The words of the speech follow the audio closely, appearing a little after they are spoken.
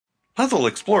Puzzle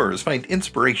explorers find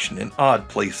inspiration in odd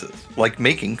places, like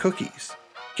making cookies.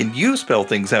 Can you spell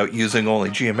things out using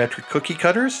only geometric cookie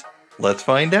cutters? Let's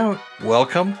find out.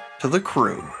 Welcome to the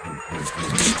crew.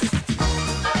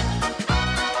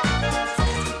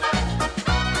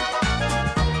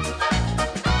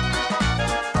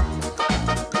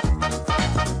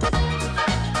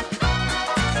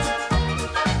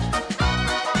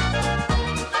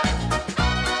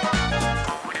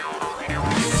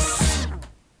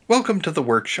 Welcome to the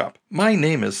workshop. My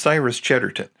name is Cyrus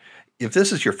Cheddarton. If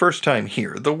this is your first time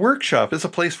here, the workshop is a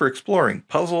place for exploring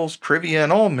puzzles, trivia,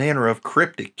 and all manner of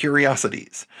cryptic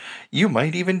curiosities. You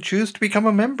might even choose to become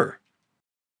a member.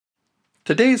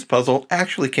 Today's puzzle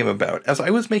actually came about as I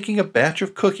was making a batch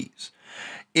of cookies.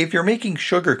 If you're making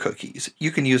sugar cookies,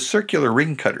 you can use circular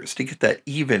ring cutters to get that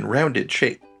even, rounded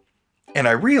shape. And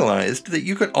I realized that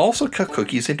you could also cut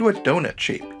cookies into a donut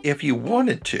shape if you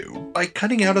wanted to by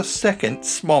cutting out a second,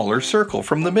 smaller circle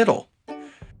from the middle.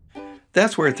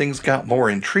 That's where things got more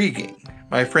intriguing.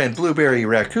 My friend Blueberry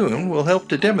Raccoon will help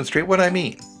to demonstrate what I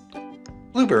mean.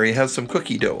 Blueberry has some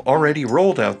cookie dough already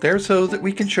rolled out there so that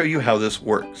we can show you how this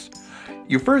works.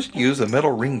 You first use a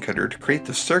metal ring cutter to create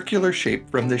the circular shape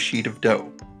from the sheet of dough.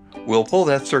 We'll pull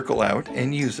that circle out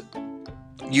and use it.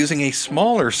 Using a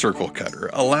smaller circle cutter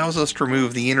allows us to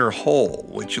remove the inner hole,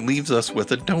 which leaves us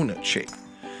with a donut shape.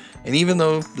 And even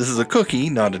though this is a cookie,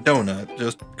 not a donut,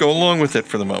 just go along with it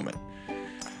for the moment.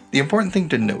 The important thing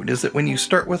to note is that when you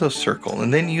start with a circle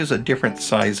and then use a different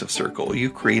size of circle, you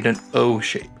create an O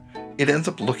shape. It ends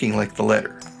up looking like the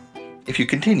letter. If you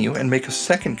continue and make a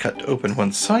second cut to open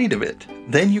one side of it,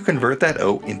 then you convert that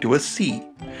O into a C.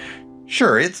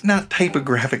 Sure, it's not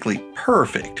typographically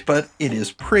perfect, but it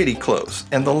is pretty close,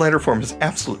 and the letter form is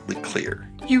absolutely clear.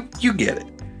 You get it.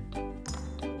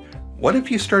 What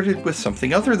if you started with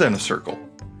something other than a circle?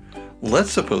 Let's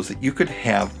suppose that you could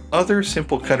have other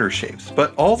simple cutter shapes,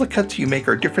 but all the cuts you make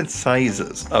are different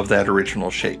sizes of that original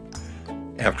shape.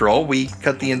 After all, we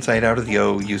cut the inside out of the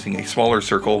O using a smaller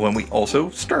circle when we also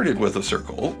started with a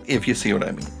circle, if you see what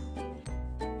I mean.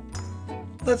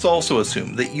 Let's also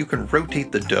assume that you can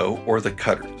rotate the dough or the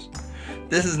cutters.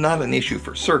 This is not an issue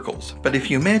for circles, but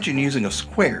if you imagine using a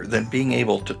square, then being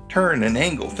able to turn and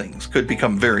angle things could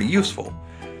become very useful.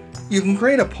 You can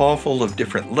create a paw full of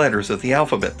different letters of the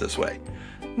alphabet this way.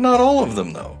 Not all of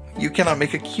them though. You cannot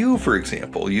make a Q, for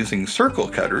example, using circle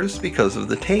cutters because of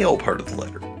the tail part of the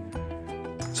letter.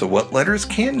 So what letters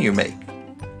can you make?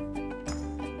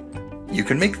 You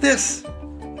can make this.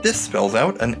 This spells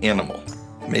out an animal.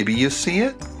 Maybe you see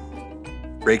it?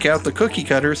 Break out the cookie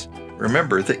cutters.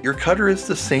 Remember that your cutter is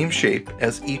the same shape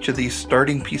as each of these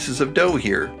starting pieces of dough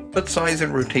here, but size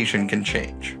and rotation can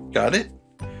change. Got it?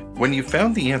 When you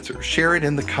found the answer, share it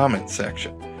in the comments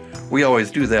section. We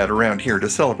always do that around here to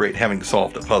celebrate having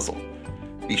solved a puzzle.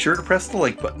 Be sure to press the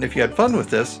like button if you had fun with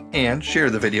this, and share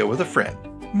the video with a friend.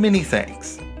 Many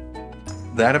thanks.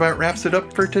 That about wraps it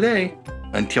up for today.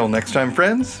 Until next time,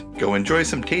 friends, go enjoy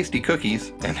some tasty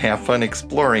cookies and have fun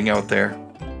exploring out there.